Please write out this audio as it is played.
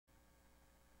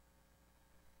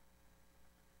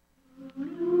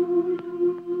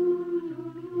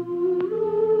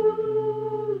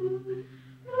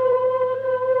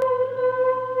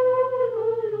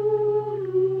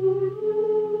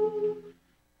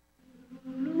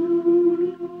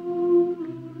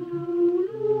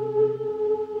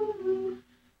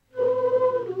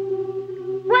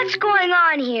What's going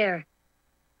on here?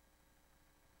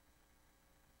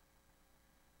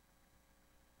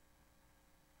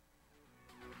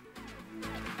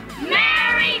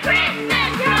 Merry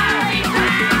Christmas, Charlie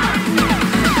Brown!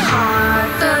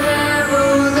 Hark the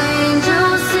herald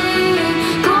angels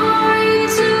sing,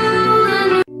 glory to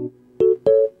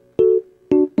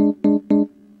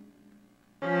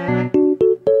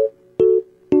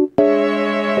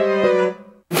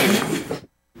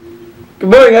Good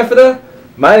morning, Ephrata.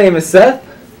 My name is Seth.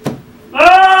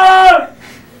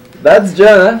 That's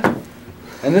Jonah.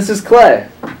 And this is Clay.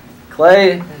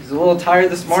 Clay is a little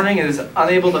tired this morning and is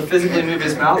unable to physically move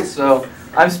his mouth, so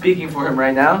I'm speaking for him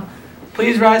right now.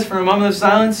 Please rise for a moment of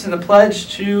silence and a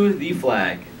pledge to the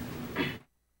flag.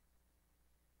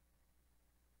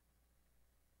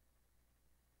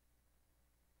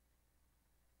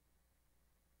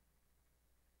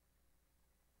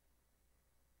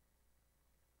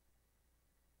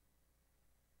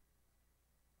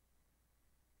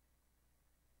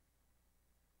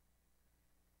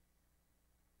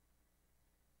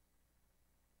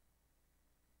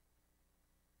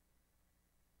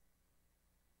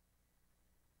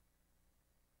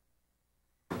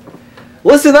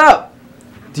 Listen up!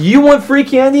 Do you want free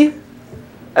candy?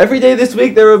 Every day this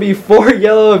week there will be 4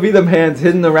 yellow Avidum hands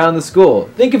hidden around the school.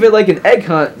 Think of it like an egg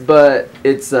hunt, but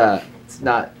it's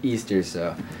not Easter,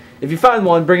 so. If you find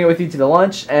one, bring it with you to the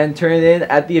lunch and turn it in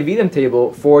at the Avidum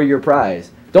table for your prize.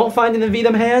 Don't find an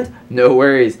Avidum hand? No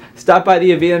worries. Stop by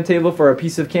the Avidum table for a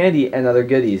piece of candy and other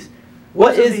goodies.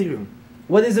 What is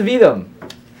Avidum?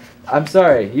 I'm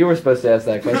sorry, you were supposed to ask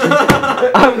that question.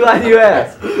 I'm glad you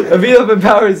asked. Avidum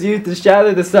empowers youth to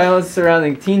shatter the silence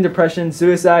surrounding teen depression,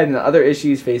 suicide, and other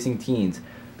issues facing teens.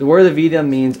 The word Avidum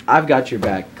means I've got your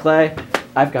back. Clay,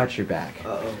 I've got your back.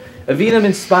 Avidum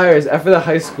inspires Ephrata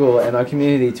High School and our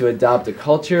community to adopt a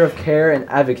culture of care and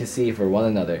advocacy for one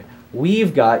another.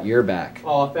 We've got your back.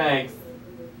 Oh, thanks.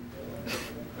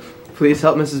 Please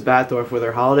help Mrs. Batdorf with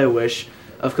her holiday wish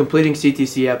of completing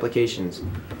CTC applications.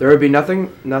 There would be nothing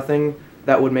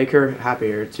that would make her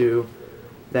happier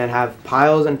than have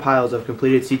piles and piles of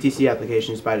completed CTC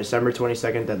applications by December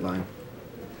 22nd deadline.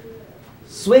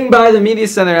 Swing by the Media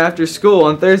Center after school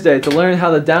on Thursday to learn how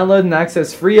to download and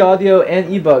access free audio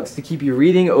and ebooks to keep you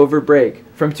reading over break.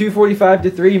 From 2:45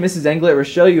 to 3, Mrs. Englert will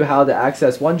show you how to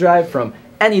access OneDrive from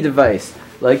any device,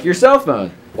 like your cell phone,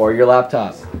 or your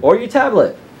laptop, or your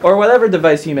tablet, or whatever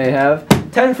device you may have.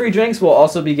 10 free drinks will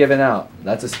also be given out.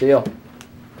 That's a steal.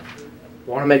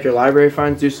 Want to make your library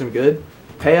fines do some good?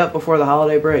 Pay up before the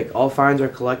holiday break. All fines are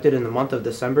collected in the month of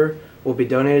December will be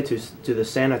donated to the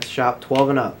Santa Shop 12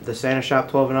 and Up. The Santa Shop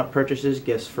 12 and Up purchases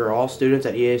gifts for all students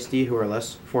at EASD who are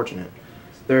less fortunate.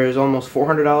 There is almost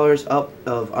 $400 up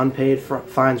of unpaid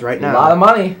fines right now. A lot of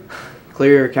money.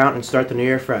 Clear your account and start the new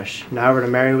year fresh. Now over to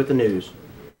Mary with the news.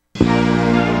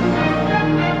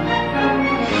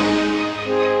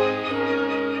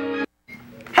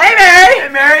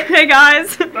 Hey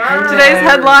guys, today's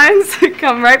headlines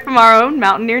come right from our own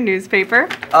Mountaineer newspaper.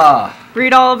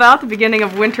 Read all about the beginning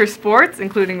of winter sports,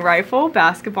 including rifle,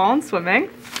 basketball, and swimming.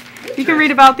 You can read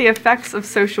about the effects of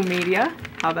social media,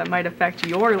 how that might affect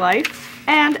your life,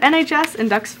 and NHS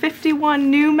inducts 51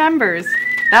 new members.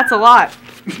 That's a lot.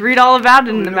 Read all about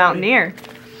it in the Mountaineer.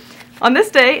 On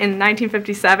this day in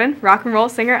 1957, rock and roll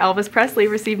singer Elvis Presley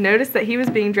received notice that he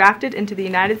was being drafted into the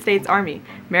United States Army.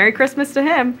 Merry Christmas to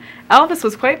him. Elvis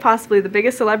was quite possibly the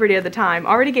biggest celebrity of the time,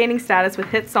 already gaining status with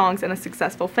hit songs and a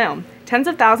successful film. Tens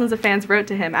of thousands of fans wrote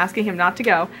to him asking him not to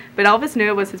go, but Elvis knew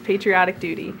it was his patriotic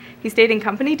duty. He stayed in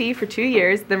Company D for 2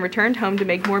 years, then returned home to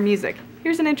make more music.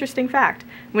 Here's an interesting fact.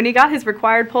 When he got his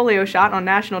required polio shot on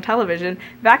national television,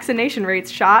 vaccination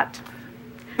rates shot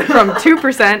from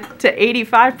 2% to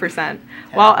 85%.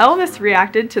 While Elvis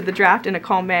reacted to the draft in a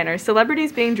calm manner,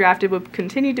 celebrities being drafted would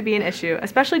continue to be an issue,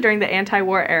 especially during the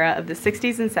anti-war era of the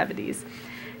 60s and 70s.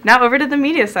 Now over to the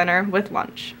Media Center with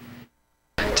lunch.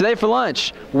 Today for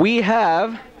lunch, we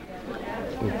have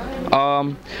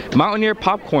Mountaineer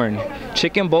popcorn,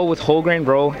 chicken bowl with whole grain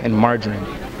roll, and margarine.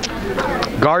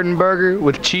 Garden burger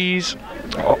with cheese,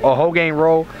 a whole grain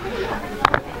roll.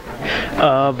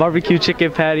 Barbecue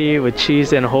chicken patty with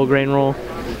cheese and a whole grain roll.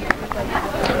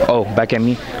 Oh, back at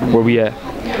me. Where we at?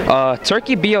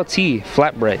 Turkey BLT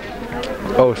flatbread.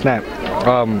 Oh snap.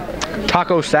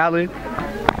 Taco salad.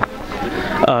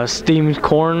 Steamed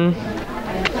corn.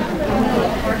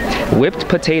 Whipped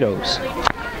potatoes.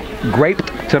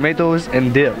 Graped tomatoes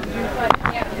and dip.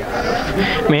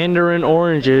 Mandarin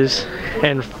oranges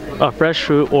and a fresh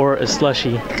fruit or a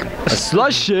slushie. A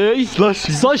slushie?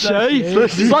 Slushie. Slushie.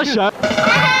 Slushie. Slushie.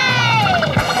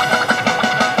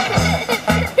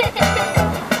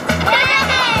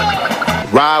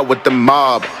 Ride with the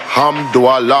mob,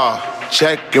 hamdulillah.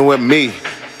 Check in with me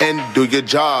and do your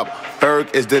job. Berg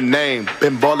is the name,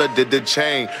 Bimbola did the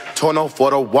chain. Torno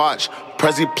for the watch,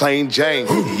 Prezi plain Jane.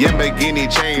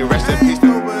 Yamagini chain, rest in peace.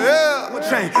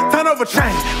 Train, turn over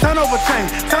train, turn over train,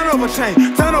 turn over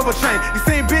train, turn over train. You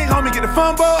seen Big Homie get a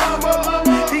fumble?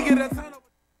 He get a turn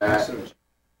over.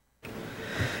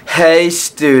 Hey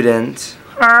students.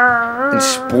 In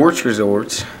sports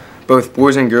resorts, both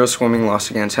boys and girls swimming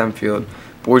lost against Hempfield.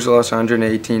 Boys lost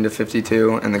 118 to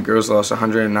 52 and the girls lost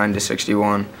 109 to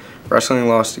 61. Wrestling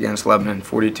lost against Lebanon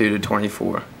 42 to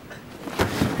 24.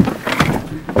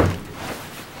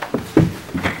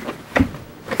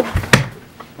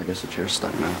 I guess the chair's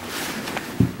stuck now.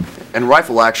 In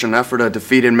rifle action, Ephrata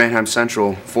defeated Mayhem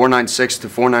Central 496 to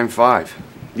 495.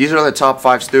 These are the top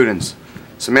 5 students.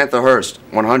 Samantha Hurst,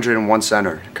 101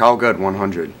 center. Kyle Good,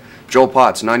 100. Joel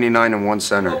Potts, 99 and 1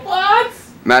 center.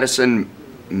 Madison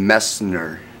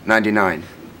Messner, 99.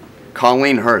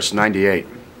 Colleen Hurst, 98.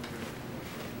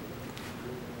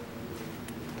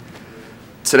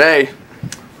 Today,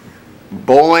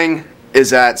 bowling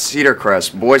is at Cedar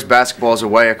Crest. Boys basketball is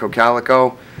away at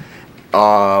Cocalico.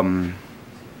 And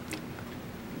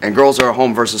girls are at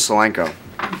home versus Solanco.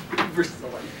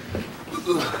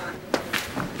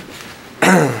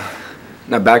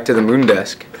 Now back to the moon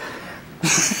desk.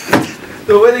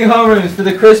 The winning homerooms for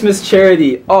the Christmas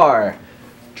charity are,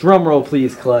 drum roll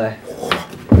please, Clay.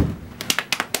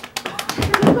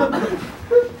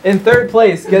 In third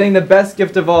place, getting the best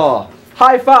gift of all,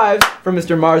 high fives from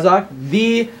Mr. Marzak,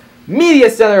 the Media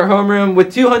Center homeroom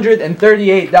with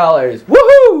 $238.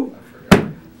 Woohoo!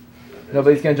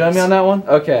 Nobody's gonna join me on that one?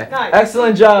 Okay. Nice.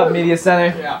 Excellent job, Media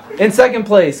Center. Yeah. In second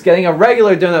place, getting a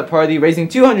regular donut party, raising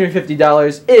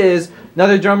 $250 is,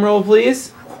 another drum roll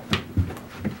please,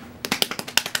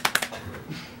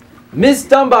 Miss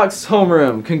Dumbach's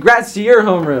homeroom. Congrats to your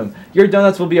homeroom. Your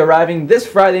donuts will be arriving this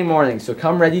Friday morning, so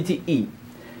come ready to eat.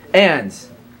 And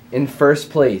in first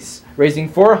place, raising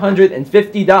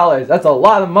 $450, that's a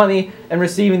lot of money, and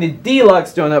receiving the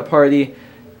deluxe donut party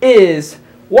is,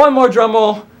 one more drum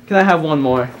roll. Can I have one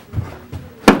more?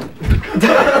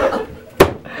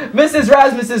 Mrs.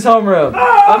 Rasmus's homeroom.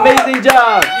 Amazing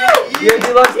job. Your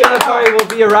deluxe donut party will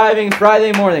be arriving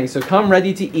Friday morning, so come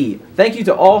ready to eat. Thank you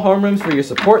to all homerooms for your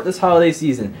support this holiday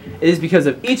season. It is because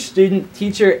of each student,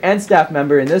 teacher, and staff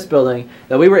member in this building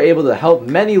that we were able to help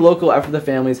many local Ephrata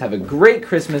families have a great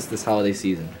Christmas this holiday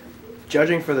season.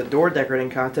 Judging for the door decorating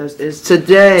contest is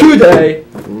today. Today.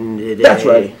 That's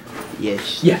right.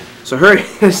 Yes. Yeah. So hurry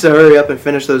up and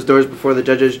finish those doors before the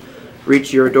judges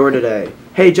reach your door today.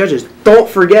 Hey judges, don't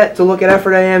forget to look at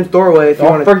Ephrata AM's doorway if you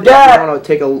want to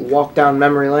take a walk down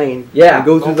memory lane. Yeah. And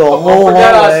go through the whole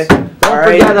hallway. Don't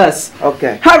forget us.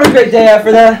 Okay. Have a great day,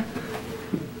 Ephrata.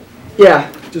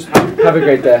 Yeah. Just have a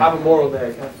great day. Have a moral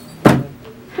day.